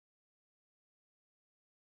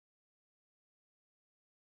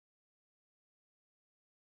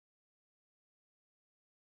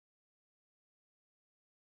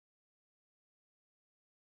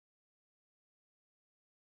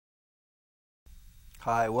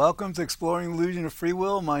Hi, welcome to Exploring the Illusion of Free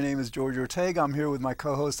Will. My name is George Ortega. I'm here with my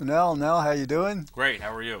co-host Nell. Nell, how you doing? Great,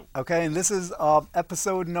 how are you? Okay, and this is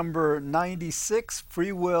episode number 96,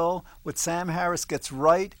 Free Will, with Sam Harris Gets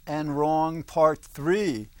Right and Wrong, Part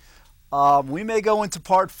 3. We may go into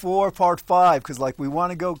Part 4, Part 5, because we want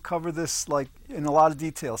to go cover this in a lot of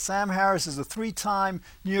detail. Sam Harris is a 3-time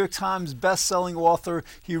New York Times best-selling author.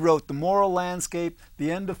 He wrote The Moral Landscape, The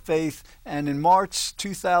End of Faith, and in March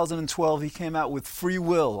 2012 he came out with Free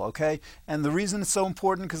Will, okay? And the reason it's so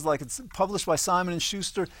important, because it's published by Simon &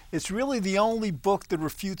 Schuster, it's really the only book that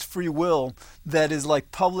refutes free will that is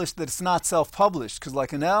published, that it's not self-published, because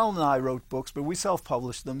Anel and I wrote books, but we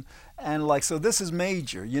self-published them. And so this is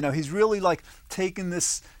major. He's really taken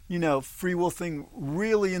this, free will thing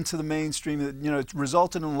really into the mainstream. It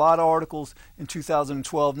resulted in a lot of articles in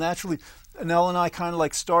 2012. Naturally, Nell and I kind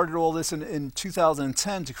of started all this in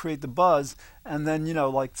 2010 to create the buzz. And then,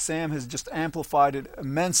 Sam has just amplified it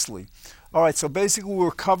immensely. All right, so basically we're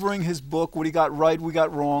covering his book, what he got right, we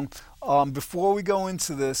got wrong. Before we go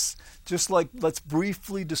into this, just let's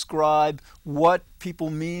briefly describe what people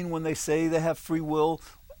mean when they say they have free will,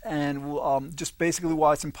 and just basically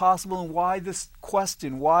why it's impossible and why this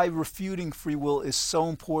question, why refuting free will is so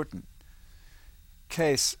important.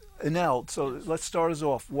 Okay, Anel, so let's start us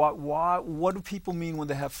off. What do people mean when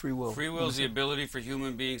they have free will? Free will is the ability for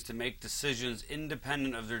human beings to make decisions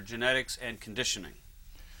independent of their genetics and conditioning.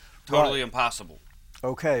 Totally impossible.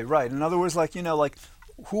 Okay, right. In other words,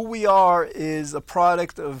 who we are is a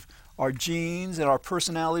product of our genes, and our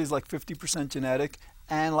personality is 50% genetic,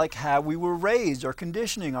 and how we were raised, our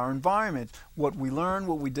conditioning, our environment, what we learned,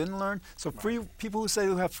 what we didn't learn. So people who say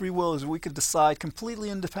they have free will is we could decide completely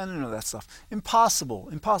independent of that stuff. Impossible.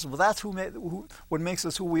 That's what makes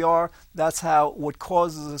us who we are. That's what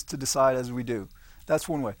causes us to decide as we do. That's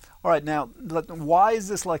one way. All right, now, why is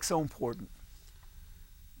this so important?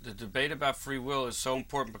 The debate about free will is so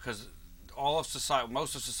important because most of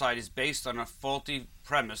society is based on a faulty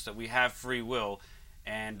premise that we have free will.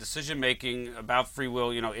 And decision-making about free will,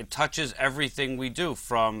 it touches everything we do,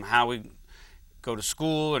 from how we go to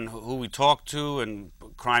school and who we talk to, and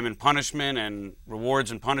crime and punishment, and rewards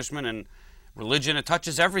and punishment, and religion. It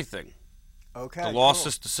touches everything. Okay, the law cool.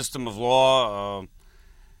 the system of law.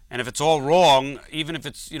 And if it's all wrong, even if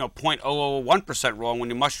it's 0.001% wrong, when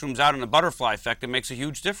you mushrooms out in the butterfly effect, it makes a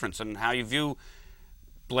huge difference in how you view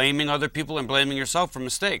blaming other people and blaming yourself for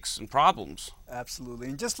mistakes and problems. Absolutely.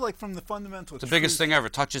 And just from the fundamental It's the biggest thing ever.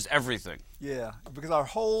 It touches everything. Yeah, because our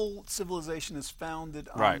whole civilization is founded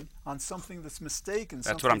on something that's mistaken.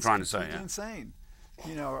 That's what I'm trying to say, yeah. Insane.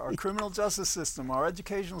 Our criminal justice system, our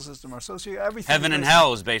educational system, our everything. Heaven and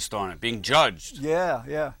hell is based on it, being judged.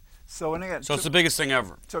 Yeah. So it's the biggest thing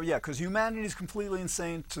ever. So yeah, because humanity is completely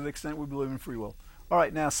insane to the extent we believe in free will. All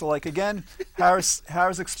right, now, so again, Harris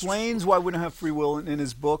explains why we don't have free will in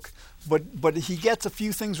his book, but he gets a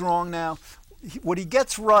few things wrong now. What he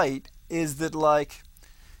gets right is that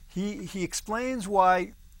he explains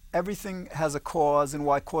why everything has a cause and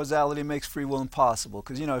why causality makes free will impossible.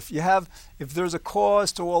 Because if there's a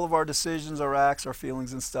cause to all of our decisions, our acts, our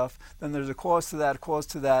feelings and stuff, then there's a cause to that, a cause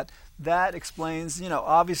to that. That explains,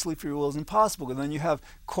 obviously free will is impossible. And then you have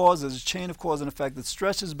causes, a chain of cause and effect that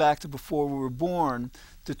stretches back to before we were born,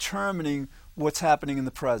 determining what's happening in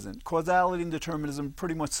the present. Causality and determinism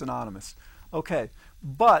pretty much synonymous. Okay,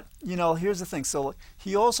 but here's the thing. So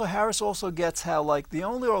Harris also gets how the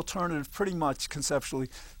only alternative, pretty much conceptually,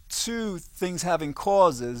 to things having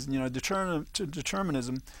causes,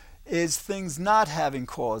 determinism, is things not having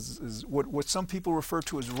causes, what some people refer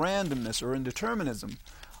to as randomness or indeterminism.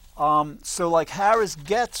 So Harris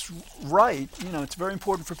gets right, it's very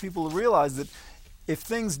important for people to realize that if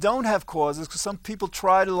things don't have causes, because some people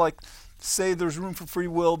try to say there's room for free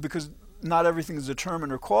will because not everything is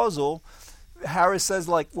determined or causal, Harris says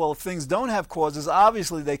well, if things don't have causes,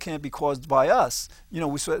 obviously they can't be caused by us.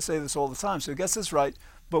 We say this all the time, so he gets this right.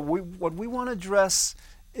 But what we want to address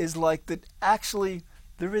is that actually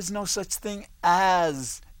there is no such thing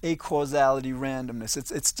as a causality randomness.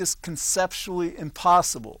 It's just conceptually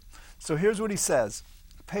impossible. So here's what he says,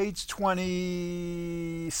 page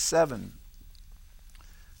 27.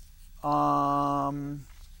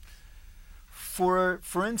 For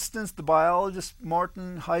instance, the biologist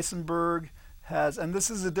Martin Heisenberg has, and this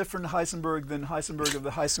is a different Heisenberg than Heisenberg of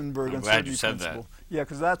the Heisenberg uncertainty principle. Yeah,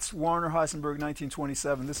 because that's Werner Heisenberg,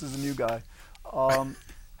 1927. This is a new guy.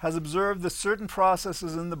 Has observed that certain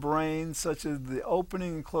processes in the brain, such as the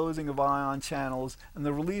opening and closing of ion channels and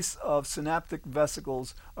the release of synaptic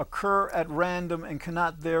vesicles, occur at random and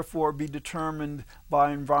cannot therefore be determined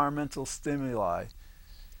by environmental stimuli.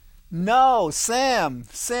 No, Sam,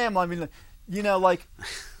 you know, like,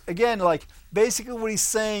 again, like, basically what he's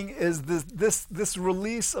saying is this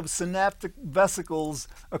release of synaptic vesicles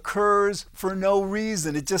occurs for no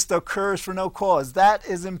reason. It just occurs for no cause. That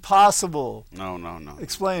is impossible. No.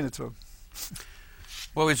 Explain it to him.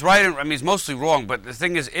 Well, he's right. I mean, he's mostly wrong. But the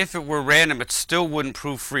thing is, if it were random, it still wouldn't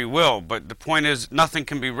prove free will. But the point is, nothing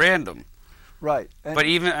can be random. Right. But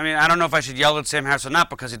even, I mean, I don't know if I should yell at Sam Harris or not,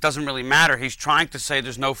 because it doesn't really matter. He's trying to say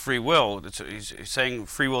there's no free will. He's saying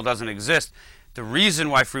free will doesn't exist. The reason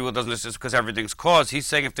why free will doesn't exist is because everything's caused. He's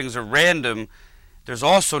saying if things are random, there's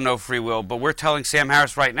also no free will. But we're telling Sam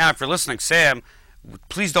Harris right now, if you're listening, Sam,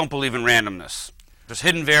 please don't believe in randomness. There's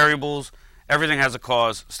hidden variables. Everything has a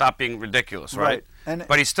cause. Stop being ridiculous, right?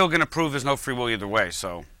 But he's still going to prove there's no free will either way.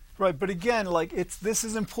 So. Right, but again, like, this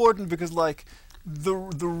is important because, like,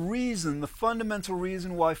 the fundamental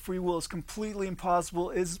reason why free will is completely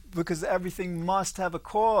impossible is because everything must have a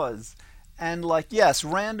cause. And, like, yes,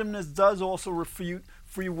 randomness does also refute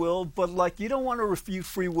free will, but, like, you don't want to refute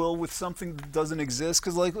free will with something that doesn't exist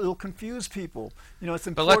because, like, it'll confuse people. You know, it's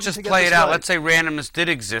important. But let's just play it out. Let's say randomness did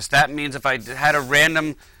exist. That means if I had a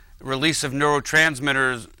random release of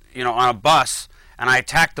neurotransmitters, you know, on a bus, and I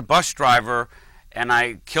attack the bus driver, and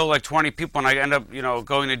I kill like 20 people, and I end up, you know,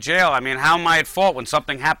 going to jail. I mean, how am I at fault when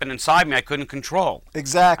something happened inside me I couldn't control?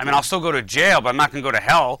 Exactly. I mean, I'll still go to jail, but I'm not going to go to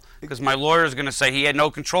hell because my lawyer is going to say he had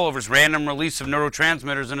no control over his random release of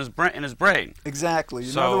neurotransmitters in his brain. Exactly.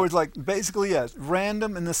 In other words, like, basically, yes,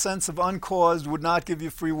 random in the sense of uncaused would not give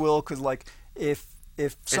you free will because, like, if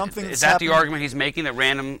something is that the argument he's making, that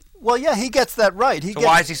random? Well, yeah, he gets that right.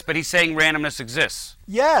 Why is he? But he's saying randomness exists.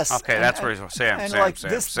 Yes. Okay, that's where he's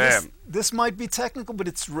Sam. This might be technical, but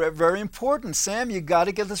it's very important. Sam, you got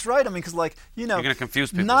to get this right. I mean, because, like, you know, you're going to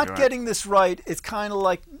confuse people. Not getting this right, it's kind of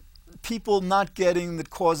like people not getting that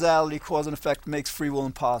causality, cause and effect makes free will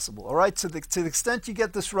impossible. All right, to the extent you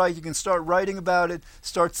get this right, you can start writing about it.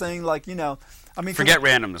 Start saying, like, you know, I mean, forget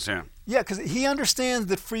randomness. Yeah. Yeah, because he understands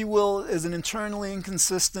that free will is an internally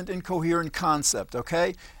inconsistent, incoherent concept,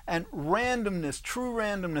 okay? And randomness, true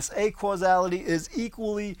randomness, acausality, is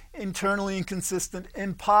equally internally inconsistent,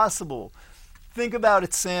 impossible. Think about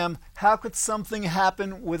it, Sam. How could something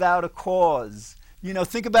happen without a cause? You know,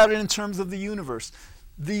 think about it in terms of the universe.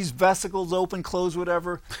 These vesicles, open, close,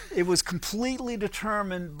 whatever, it was completely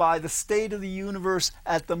determined by the state of the universe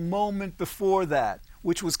at the moment before that,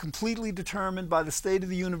 which was completely determined by the state of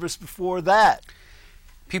the universe before that.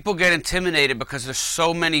 People get intimidated because there's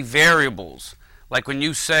so many variables. Like when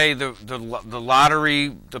you say the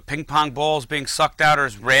lottery, the ping pong balls being sucked out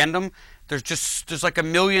is random, there's like a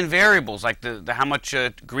million variables, like the how much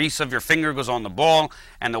grease of your finger goes on the ball,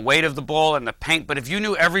 and the weight of the ball, and the paint. But if you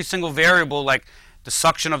knew every single variable, like the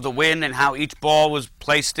suction of the wind and how each ball was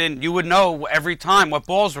placed in, you would know every time what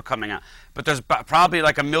balls were coming out. But there's probably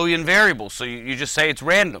like a million variables, so you just say it's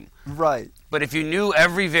random. Right. But if you knew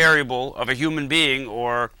every variable of a human being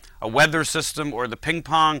or a weather system or the ping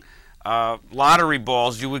pong lottery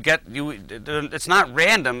balls, it's not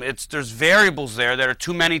random. There's variables there that are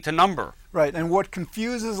too many to number. Right, and what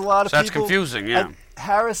confuses a lot of people... So that's confusing, yeah.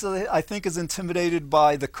 Harris, I think, is intimidated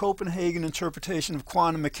by the Copenhagen interpretation of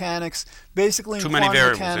quantum mechanics. Basically, in quantum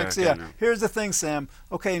mechanics, here's the thing, Sam.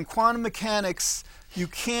 Okay, in quantum mechanics, you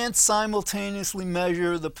can't simultaneously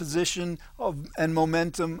measure the position and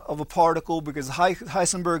momentum of a particle because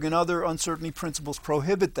Heisenberg and other uncertainty principles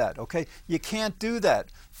prohibit that, okay? You can't do that.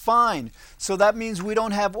 Fine. So that means we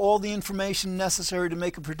don't have all the information necessary to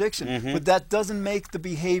make a prediction, but that doesn't make the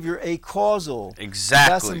behavior acausal.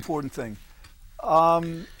 Exactly. That's an important thing.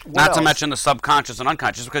 Not to mention the subconscious and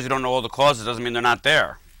unconscious. Because you don't know all the causes doesn't mean they're not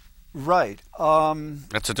there. Right.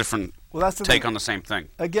 That's a different that's take on the same thing.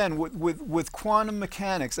 Again, with quantum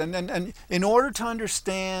mechanics, and in order to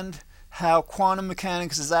understand how quantum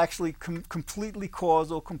mechanics is actually completely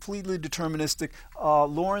causal, completely deterministic,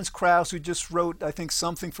 Lawrence Krauss, who just wrote, I think,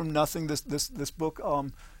 Something from Nothing, this book,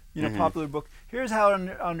 popular book. Here's how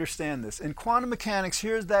to understand this. In quantum mechanics,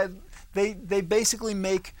 here's that they basically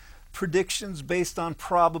make predictions based on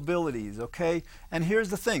probabilities, okay? And here's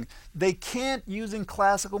the thing. They can't, using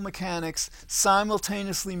classical mechanics,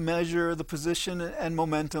 simultaneously measure the position and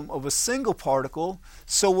momentum of a single particle.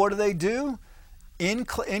 So what do? In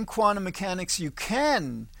quantum mechanics, you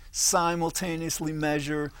can simultaneously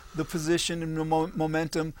measure the position and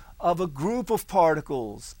momentum of a group of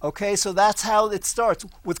particles. Okay, so that's how it starts.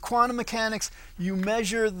 With quantum mechanics, you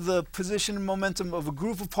measure the position and momentum of a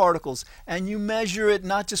group of particles, and you measure it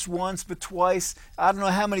not just once, but twice, I don't know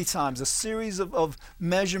how many times, a series of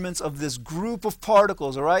measurements of this group of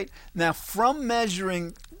particles, all right? Now, from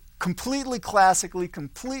measuring completely classically,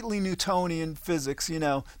 completely Newtonian physics,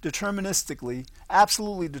 deterministically,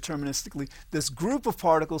 absolutely deterministically, this group of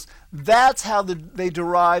particles, that's how they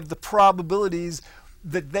derive the probabilities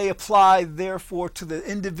that they apply, therefore, to the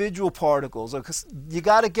individual particles. Because you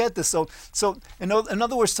got to get this. So in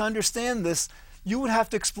other words, to understand this, you would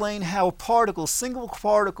have to explain how a particle, single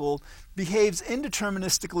particle, behaves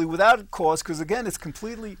indeterministically without a cause, because again, it's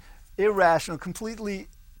completely irrational, completely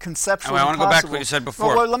conceptually I want to go back to what you said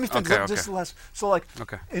before. Well, let me finish. Okay, Just okay. last. So,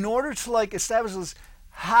 in order to establish this,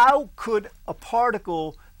 how could a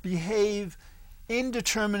particle behave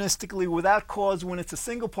indeterministically without cause when it's a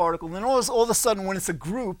single particle, and then all of a sudden when it's a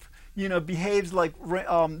group, behaves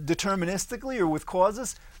deterministically or with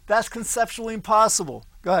causes? That's conceptually impossible.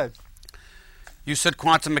 Go ahead. You said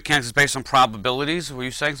quantum mechanics is based on probabilities. Were you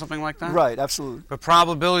saying something like that? Right, absolutely. But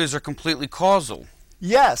probabilities are completely causal.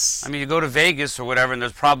 Yes. I mean, you go to Vegas or whatever, and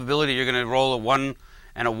there's probability you're going to roll a 1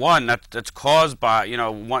 and a 1. That's caused by,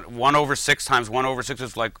 1 over 6 times 1 over 6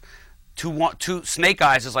 is like two snake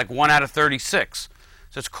eyes is like 1 out of 36.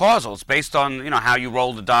 So it's causal. It's based on, how you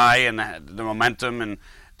roll the die and the momentum and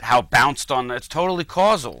how it bounced on. It's totally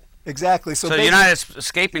causal. Exactly. So you're not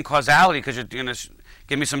escaping causality because you're going to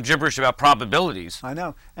give me some gibberish about probabilities. I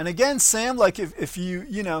know. And again, Sam, if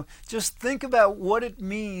you, just think about what it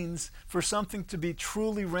means for something to be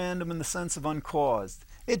truly random in the sense of uncaused.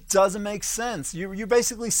 It doesn't make sense. You're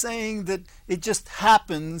basically saying that it just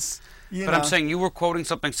happens. But I'm saying you were quoting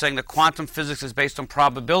something saying that quantum physics is based on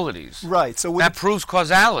probabilities. Right. So that proves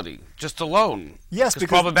causality just alone. Yes,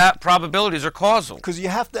 because probabilities are causal. Because you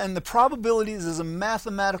have to, and the probabilities is a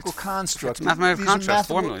mathematical construct. It's a mathematical construct,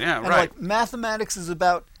 formula, yeah, and right. Mathematics is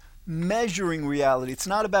about measuring reality. It's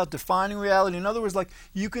not about defining reality. In other words,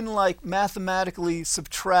 you can mathematically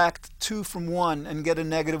subtract 2 from 1 and get a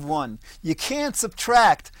negative 1. You can't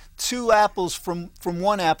subtract 2 apples from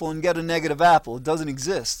 1 apple and get a negative apple. It doesn't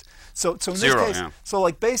exist. So in Zero, this case, yeah.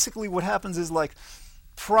 Basically what happens is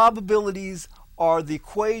probabilities are the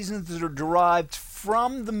equations that are derived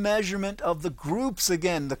from the measurement of the groups,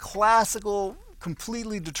 again, the classical,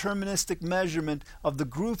 completely deterministic measurement of the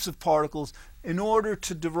groups of particles in order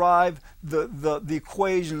to derive the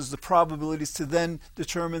equations, the probabilities, to then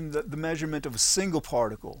determine the measurement of a single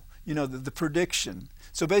particle, the prediction.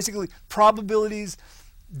 So basically, probabilities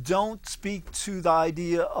don't speak to the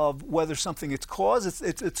idea of whether something is caused.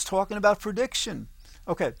 It's talking about prediction.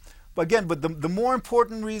 Okay, but the more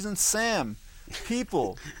important reason, Sam,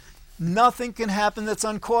 people, nothing can happen that's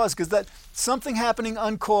uncaused, because that something happening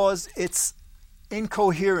uncaused, it's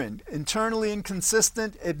incoherent, internally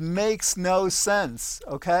inconsistent. It makes no sense.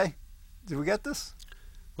 Okay, did we get this?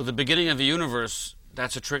 Well, the beginning of the universe,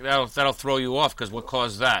 that's a trick that'll throw you off, because what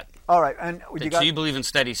caused that? All right, and so you believe in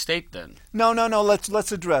steady state then? No.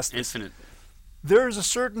 Let's address this. Infinite. There is a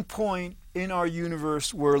certain point in our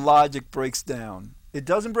universe where logic breaks down. It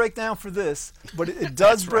doesn't break down for this, but it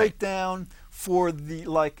does break down for the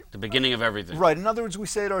beginning of everything. Right. In other words, we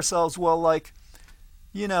say to ourselves, well,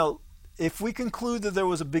 if we conclude that there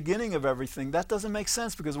was a beginning of everything, that doesn't make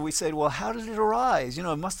sense, because we say, well, how did it arise? It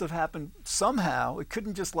must have happened somehow. It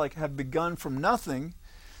couldn't just have begun from nothing.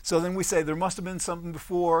 So then we say there must have been something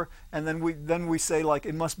before, and then we say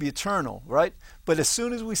it must be eternal, right? But as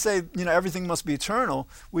soon as we say everything must be eternal,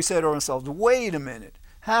 we say to ourselves, wait a minute,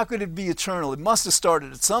 how could it be eternal? It must have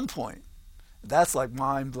started at some point. That's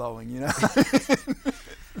mind blowing,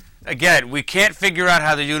 Again, we can't figure out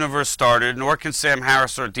how the universe started, nor can Sam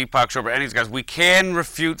Harris or Deepak Chopra, any of these guys. We can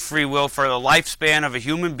refute free will for the lifespan of a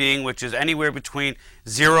human being, which is anywhere between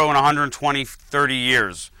 0 and 120, 30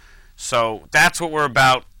 years. So that's what we're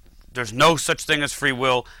about. There's no such thing as free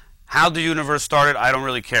will. How the universe started, I don't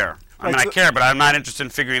really care. I care, but I'm not interested in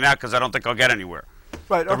figuring it out because I don't think I'll get anywhere.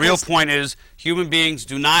 Right. The real point is human beings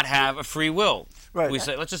do not have a free will. Right.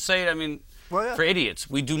 Let's just say it, for idiots.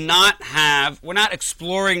 We do not have, we're not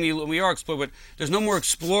exploring, we are exploring, but there's no more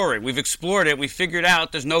exploring. We've explored it, we figured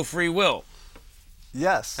out there's no free will.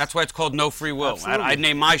 Yes. That's why it's called No Free Will. I'd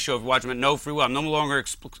name my show, if you watch it, No Free Will. I'm no longer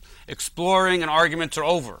exploring, and arguments are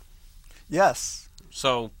over. Yes.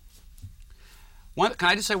 So, can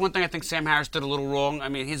I just say one thing I think Sam Harris did a little wrong?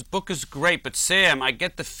 His book is great, but Sam, I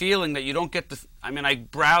get the feeling that you don't get I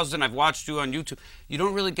browsed and I've watched you on YouTube. You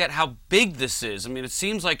don't really get how big this is. It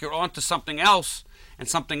seems like you're onto something else, and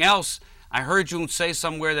something else. I heard you say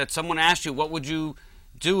somewhere that someone asked you, what would you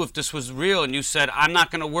do if this was real? And you said, I'm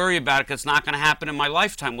not going to worry about it because it's not going to happen in my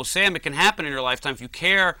lifetime. Well, Sam, it can happen in your lifetime if you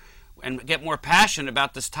care and get more passionate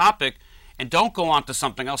about this topic. And don't go on to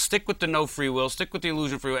something else. Stick with the no free will, stick with the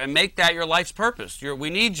illusion of free will, and make that your life's purpose. We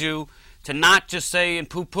need you to not just say and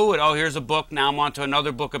poo-poo it, oh, here's a book, now I'm on to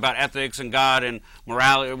another book about ethics and God and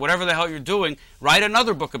morality, or whatever the hell you're doing. Write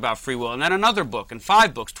another book about free will, and then another book, and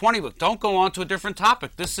 5 books, 20 books. Don't go on to a different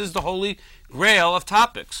topic. This is the holy grail of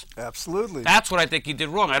topics. Absolutely. That's what I think he did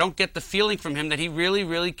wrong. I don't get the feeling from him that he really,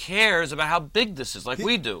 really cares about how big this is, like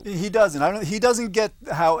we do. He doesn't. He doesn't get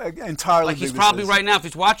how entirely Like big he's this probably is. right now, if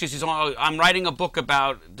he's watching this, he's on, I'm writing a book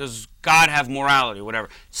about does God have morality or whatever.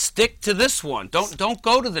 Stick to this one. Don't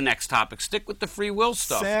go to the next topic. Stick with the free will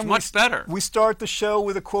stuff. Sam, it's much better. We start the show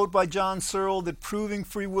with a quote by John Searle that proving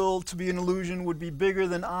free will to be an illusion would be bigger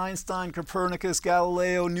than Einstein, Copernicus,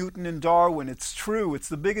 Galileo, Newton, and Darwin. It's true. It's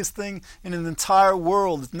the biggest thing in an entire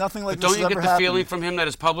world. It's nothing like But this don't you has get ever the happened. feeling from him that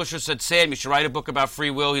his publisher said, Sam, you should write a book about free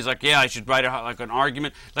will? He's like, yeah, I should write like an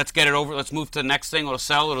argument. Let's get it over. Let's move to the next thing. It'll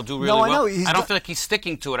sell. It'll do really No, I well. know. I don't feel like he's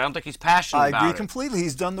sticking to it. I don't think he's passionate about it. I agree completely.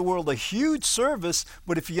 He's done the world a huge service,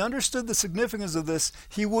 but if he understood the significance of this,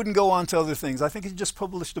 he wouldn't go on to other things. I think he just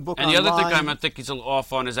published a book And online. the other thing I think he's a little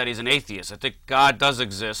off on is that he's an atheist. I think God does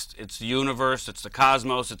exist. It's the universe. It's the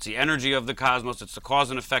cosmos. It's the energy of the cosmos. It's the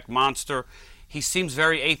cause and effect monster. He seems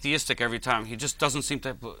very atheistic every time. He just doesn't seem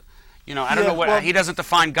to... You know, I don't know what... well, he doesn't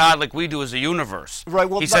define God like we do as a universe. Right,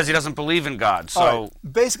 well, he says he doesn't believe in God, so... Right.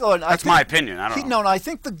 Basically, that's my opinion. I don't know. No, I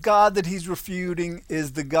think the God that he's refuting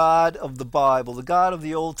is the God of the Bible, the God of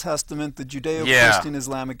the Old Testament, the Judeo-Christian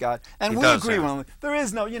Islamic God. And we agree with him. There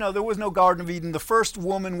is no, there was no Garden of Eden. The first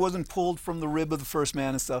woman wasn't pulled from the rib of the first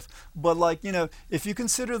man and stuff. But, if you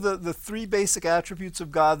consider the 3 basic attributes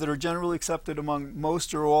of God that are generally accepted among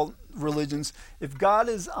most or all religions, if God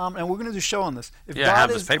is, and we're going to do a show on this, if God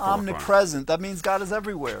is omnipresent, that means God is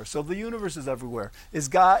everywhere. So the universe is everywhere. If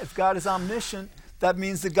God is omniscient, that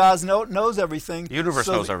means that God knows everything. The universe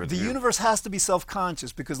knows everything. The universe has to be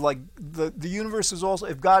self-conscious because, the universe is also,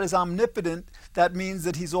 if God is omnipotent, that means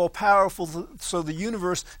that he's all-powerful, so the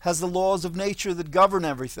universe has the laws of nature that govern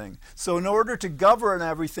everything. So in order to govern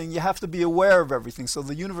everything, you have to be aware of everything. So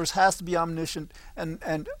the universe has to be omniscient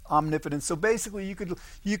and omnipotent. So basically, you could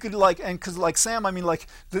and because Sam,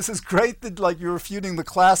 this is great that you're refuting the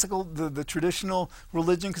classical, the traditional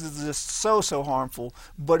religion because it's just so harmful.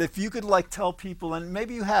 But if you could tell people, and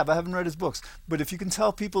maybe you have, I haven't read his books, but if you can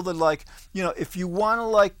tell people that if you want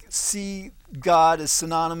to see God as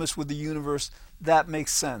synonymous with the universe, that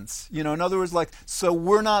makes sense. In other words,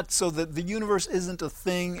 so that the universe isn't a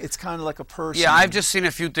thing, it's kind of like a person. Yeah, I've just seen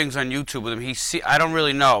a few things on YouTube with him. I don't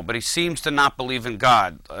really know, but he seems to not believe in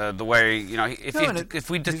God the way, if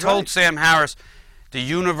we told Sam Harris the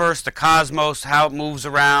universe, the cosmos, how it moves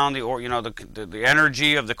around, the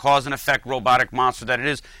energy of the cause and effect robotic monster that it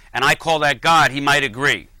is, and I call that God, he might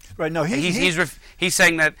agree. Right. No, he's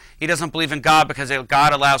saying that he doesn't believe in God because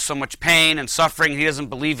God allows so much pain and suffering. He doesn't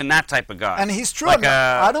believe in that type of God. And he's true.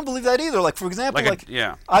 I don't believe that either. For example,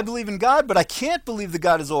 I believe in God, but I can't believe that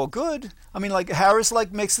God is all good. Harris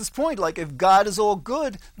makes this point. If God is all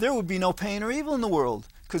good, there would be no pain or evil in the world,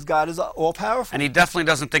 because God is all-powerful. And he definitely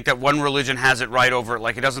doesn't think that one religion has it right over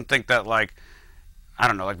it. He doesn't think that, I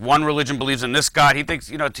don't know, one religion believes in this God. He thinks,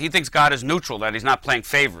 he thinks God is neutral, that he's not playing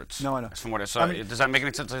favorites. No, I know. From what I saw. Does that make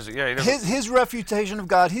any sense? Yeah, his refutation of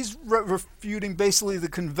God, he's refuting basically the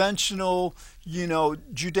conventional,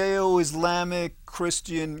 Judeo-Islamic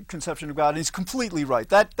Christian conception of God, and he's completely right.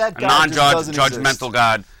 That God just doesn't exist. Non-judgmental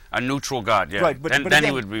God. A neutral God, yeah. Right, but then again,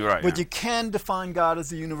 he would be right. But you can define God as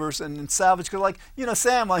the universe and salvage, because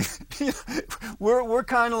Sam, we're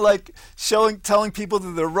kind of telling people that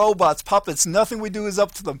they're robots, puppets. Nothing we do is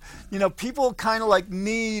up to them. People kind of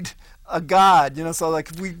need a God, so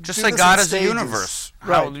if we just say God is the universe.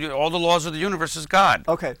 Right. All the laws of the universe is God.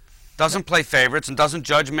 Okay. Doesn't play favorites and doesn't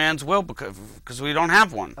judge man's will because we don't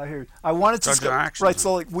have one. I hear you. I wanted to right.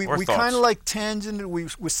 So we kind of tangented.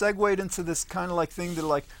 We segued into this kind of thing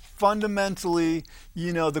that fundamentally,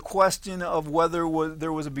 the question of whether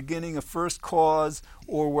there was a beginning, a first cause,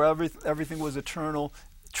 or where everything was eternal,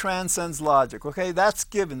 transcends logic. Okay, that's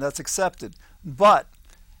given, that's accepted. But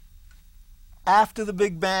after the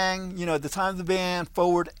Big Bang, at the time of the Big Bang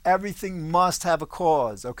forward, everything must have a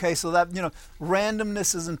cause. Okay, so that,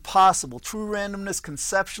 randomness is impossible. True randomness,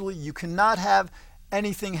 conceptually, you cannot have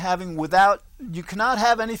anything happen without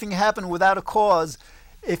a cause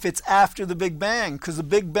if it's after the Big Bang, because the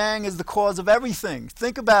Big Bang is the cause of everything.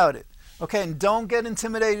 Think about it. Okay, and don't get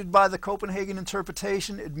intimidated by the Copenhagen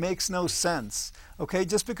interpretation. It makes no sense. Okay,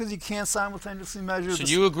 just because you can't simultaneously measure. So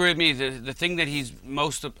you agree with me? The thing that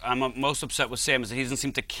I'm most upset with Sam is that he doesn't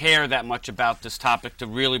seem to care that much about this topic to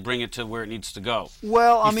really bring it to where it needs to go.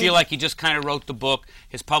 Well, I feel like he just kind of wrote the book.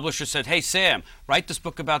 His publisher said, "Hey Sam, write this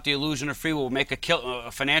book about the illusion of free will. We'll make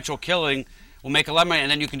a financial killing. We'll make a lot of money,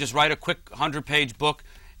 and then you can just write a quick 100-page book."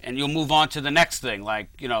 and you'll move on to the next thing, like,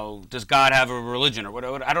 you know, does God have a religion or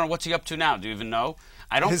whatever? I don't know, what's he up to now? Do you even know?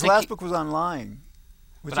 I don't. His think last book was on lying,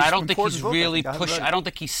 but I don't think he's really pushed. I don't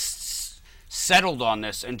think he's settled on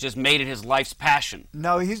this and just made it his life's passion.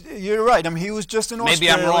 No, you're right. I mean, he was just in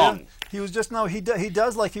Australia. Maybe I'm wrong. He was just he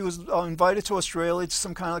does like he was invited to Australia to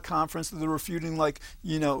some kind of conference that they're refuting like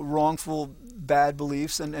wrongful bad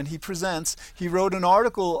beliefs, and he presents. He wrote an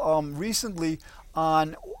article recently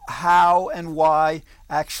on how and why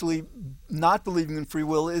actually not believing in free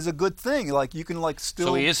will is a good thing. Like you can still.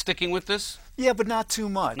 So he is sticking with this? Yeah, but not too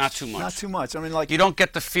much. Not too much. Not too much. I mean, like you don't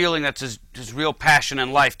get the feeling that's his real passion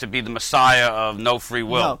in life to be the Messiah of no free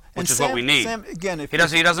will, no. which is what we need. Sam, again, he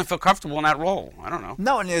doesn't feel comfortable in that role. I don't know.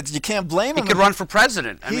 No, and you can't blame him. He could run for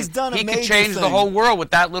president. He could change the whole world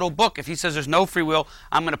with that little book. If he says there's no free will,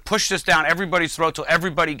 I'm going to push this down everybody's throat till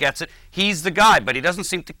everybody gets it. He's the guy, but he doesn't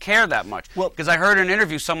seem to care that much. Well, because I heard in an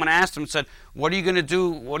interview someone asked him and said, "What are you going to do?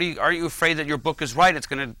 Aren't you afraid that your book is right? It's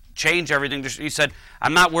going to change everything." He said,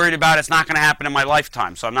 "I'm not worried about it. It's not going to happen in my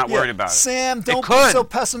lifetime, so I'm not worried about it." Sam, don't be so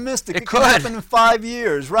pessimistic. It could happen in 5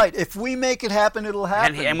 years, right? If we make it happen, it'll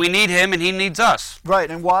happen. And we need him, and he needs us.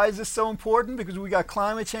 Right. And why is this so important? Because we got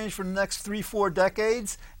climate change for the next 3-4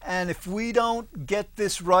 decades, and if we don't get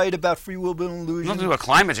this right about free will being an illusion, nothing to do with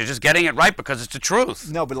climate change, just getting it right because it's the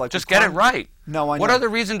truth. No, but just get it right. No, I know. What other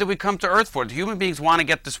reason do we come to Earth for? The human beings want to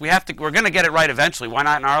get this. We're going to get it right eventually. Why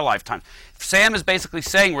not in our lifetime? Sam is basically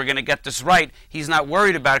saying we're going to get this right. He's not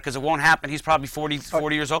worried about it because it won't happen. He's probably 40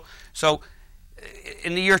 years old. So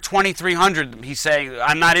in the year 2300, he's saying,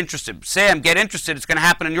 I'm not interested. Sam, get interested. It's going to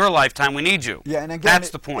happen in your lifetime. We need you. Yeah, and again, that's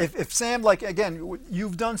the point. If Sam,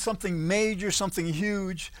 you've done something major, something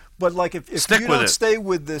huge, but if you don't stay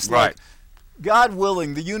with this, right. God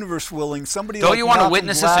willing, the universe willing, somebody. Don't you want to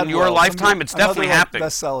witness this in your lifetime? It's definitely happening.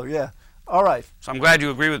 Bestseller, yeah. All right. So I'm glad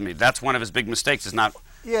you agree with me. That's one of his big mistakes. Is not.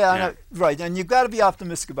 Yeah, I know, right. And you've got to be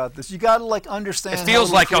optimistic about this. You got to understand. It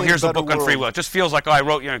feels like, here's a book world. on free will. It just feels like, I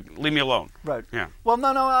wrote, leave me alone. Right. Yeah. Well, no,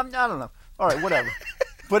 I don't know. All right, whatever.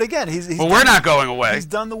 But again, he's we're not going away. He's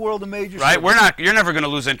done the world a major right. service. We're not. You're never going to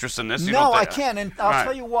lose interest in this. No, I can't, and I'll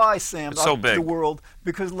tell you why, Sam. It's so big. The world,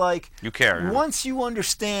 because you care. Yeah. Once you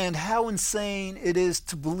understand how insane it is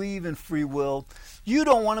to believe in free will, you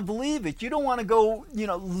don't want to believe it. You don't want to go,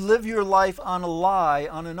 live your life on a lie,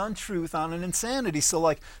 on an untruth, on an insanity. So,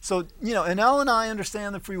 and Elle and I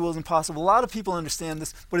understand that free will is impossible. A lot of people understand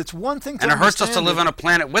this, but it's one thing to understand. And it hurts us to live on a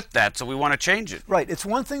planet with that, so we want to change it. Right. It's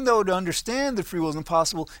one thing, though, to understand that free will is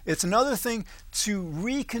impossible. It's another thing to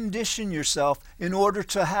recondition yourself in order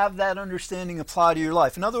to have that understanding apply to your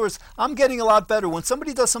life. In other words, I'm getting a lot better when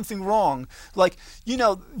somebody does something wrong. The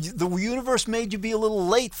universe made you be a little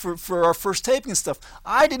late for our first taping and stuff.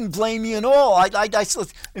 I didn't blame you at all. I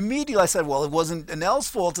immediately said, well, it wasn't Elle's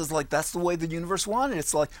fault. It's that's the way the universe wanted it.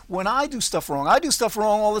 It's like when I do stuff wrong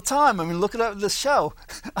all the time. I mean, look at this show.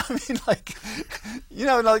 I mean,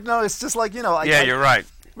 no, it's just yeah, you're right.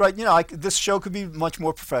 Right, this show could be much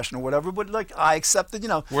more professional, whatever, but I accept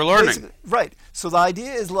that, we're learning. Right. So the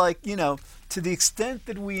idea is to the extent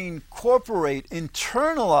that we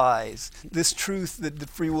internalize this truth that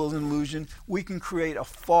free will is an illusion, we can create a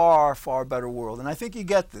far, far better world. And I think you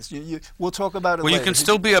get this. We'll talk about it later. Well, you can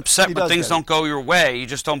still be upset when things don't go your way. You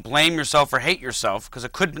just don't blame yourself or hate yourself because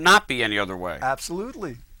it could not be any other way.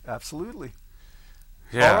 Absolutely. Absolutely.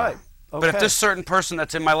 Yeah. All right. Okay. But if this certain person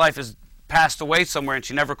that's in my life is passed away somewhere and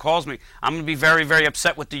she never calls me, I'm going to be very, very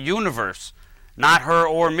upset with the universe, not her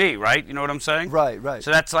or me, right? You know what I'm saying? Right, right.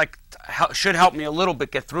 So that's should help me a little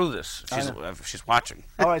bit get through this if she's watching.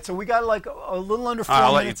 All right, so we got a little under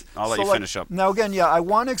 4 minutes. I'll let you finish up. Now again, I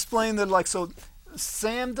want to explain that so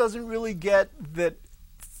Sam doesn't really get that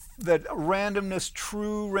randomness,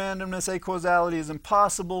 true randomness, acausality is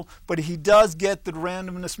impossible, but he does get that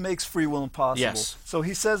randomness makes free will impossible. Yes. So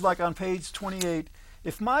he says on page 28,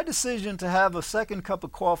 if my decision to have a second cup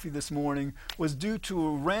of coffee this morning was due to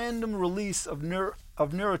a random release of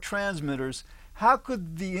neurotransmitters, how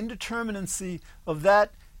could the indeterminacy of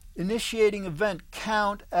that initiating event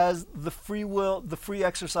count as the free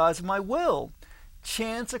exercise of my will?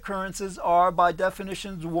 Chance occurrences are, by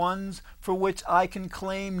definition, ones for which I can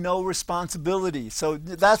claim no responsibility. So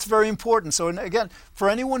that's very important. So, and again, for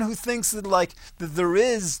anyone who thinks that that there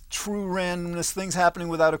is true randomness, things happening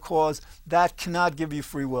without a cause, that cannot give you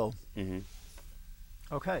free will. Mm-hmm.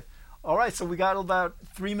 Okay. All right, so we got about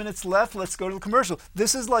 3 minutes left. Let's go to the commercial.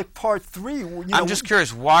 This is part 3. I'm just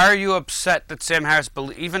curious, why are you upset that Sam Harris,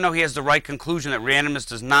 even though he has the right conclusion that randomness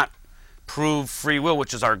does not prove free will,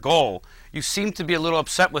 which is our goal, you seem to be a little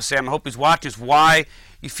upset with Sam. I hope he's watching this. Why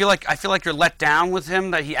I feel like you're let down with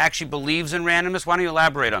him that he actually believes in randomness. Why don't you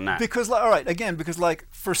elaborate on that? Because, all right, again, because like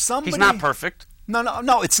for somebody, He's not perfect.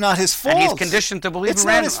 No, it's not his fault. And he's conditioned to believe it's in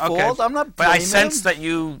not random. his fault. Okay. I'm not But I blaming sense him. that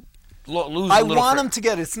you lose I a little. want him to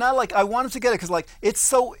get it. It's not like I want him to get it because like it's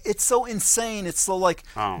so insane. It's so like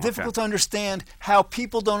difficult to understand how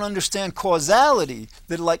people don't understand causality.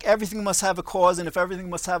 That like everything must have a cause, and if everything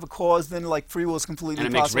must have a cause, then like free will is completely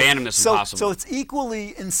and it impossible. makes randomness impossible. So it's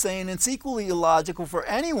equally insane. It's equally illogical for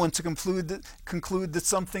anyone to conclude that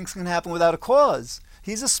some things can happen without a cause.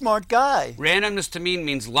 He's a smart guy. Randomness to me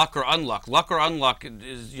means luck or unluck. Luck or unluck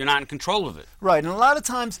is you're not in control of it. Right, and a lot of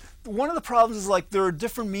times, one of the problems is like there are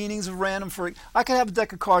different meanings of random. I could have a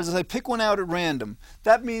deck of cards and I pick one out at random.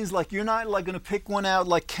 That means like you're not like going to pick one out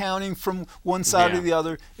like counting from one side to the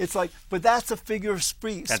other. It's like, but that's a figure of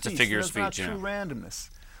speech. That's a figure of speech. That's not true randomness.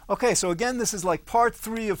 Okay, so again, this is like part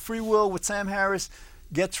 3 of Free Will with Sam Harris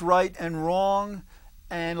gets right and wrong.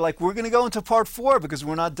 And like we're going to go into part 4 because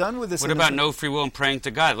we're not done with this. What about no free will and praying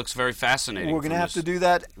to God? It looks very fascinating. We're going to have to do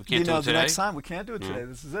that. We can't do it today? The next time. We can't do it today.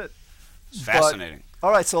 This is it. It's fascinating. But,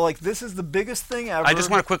 all right, so like this is the biggest thing ever. I just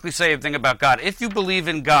want to quickly say a thing about God. If you believe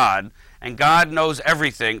in God and God knows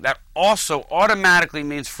everything, that also automatically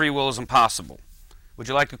means free will is impossible. Would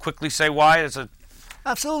you like to quickly say why?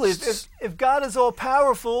 Absolutely. If God is all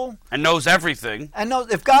powerful and knows everything,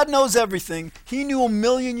 if God knows everything, He knew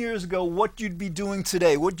 1,000,000 years ago what you'd be doing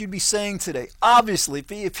today, what you'd be saying today. Obviously,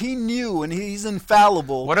 if He knew and He's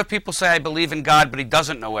infallible. What if people say I believe in God, but He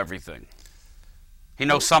doesn't know everything? He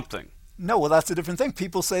knows something. No, well, that's a different thing.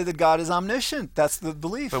 People say that God is omniscient. That's the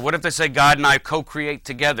belief. But what if they say God and I co-create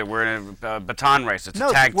together? We're in a baton race. It's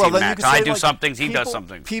a tag team match. I do some things, he does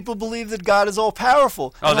something. People believe that God is all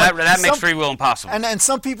powerful. Oh, that makes free will impossible. And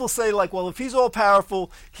some people say, like, well, if He's all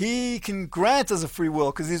powerful, He can grant us a free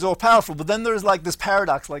will because He's all powerful. But then there's like this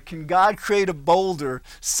paradox, like, can God create a boulder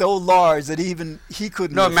so large that even He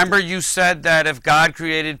couldn't? No, remember you said that if God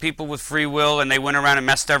created people with free will and they went around and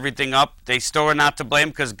messed everything up, they still are not to blame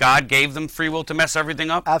because God gave them free will to mess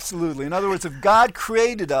everything up? Absolutely. In other words, if God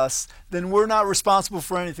created us, then we're not responsible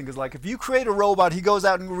for anything. Because like if you create a robot, he goes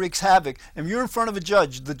out and wreaks havoc, and you're in front of a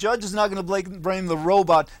judge, the judge is not going to blame the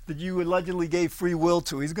robot that you allegedly gave free will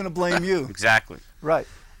to. He's going to blame you. Exactly. Right.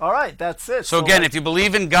 All right, that's it. So again, if you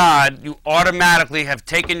believe in God, you automatically have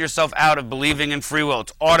taken yourself out of believing in free will.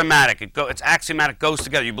 It's automatic. It's axiomatic. It goes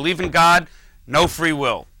together. You believe in God, no free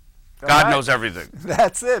will. God knows everything.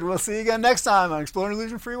 That's it. We'll see you again next time on Exploring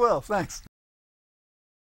Illusion Free Will. Thanks.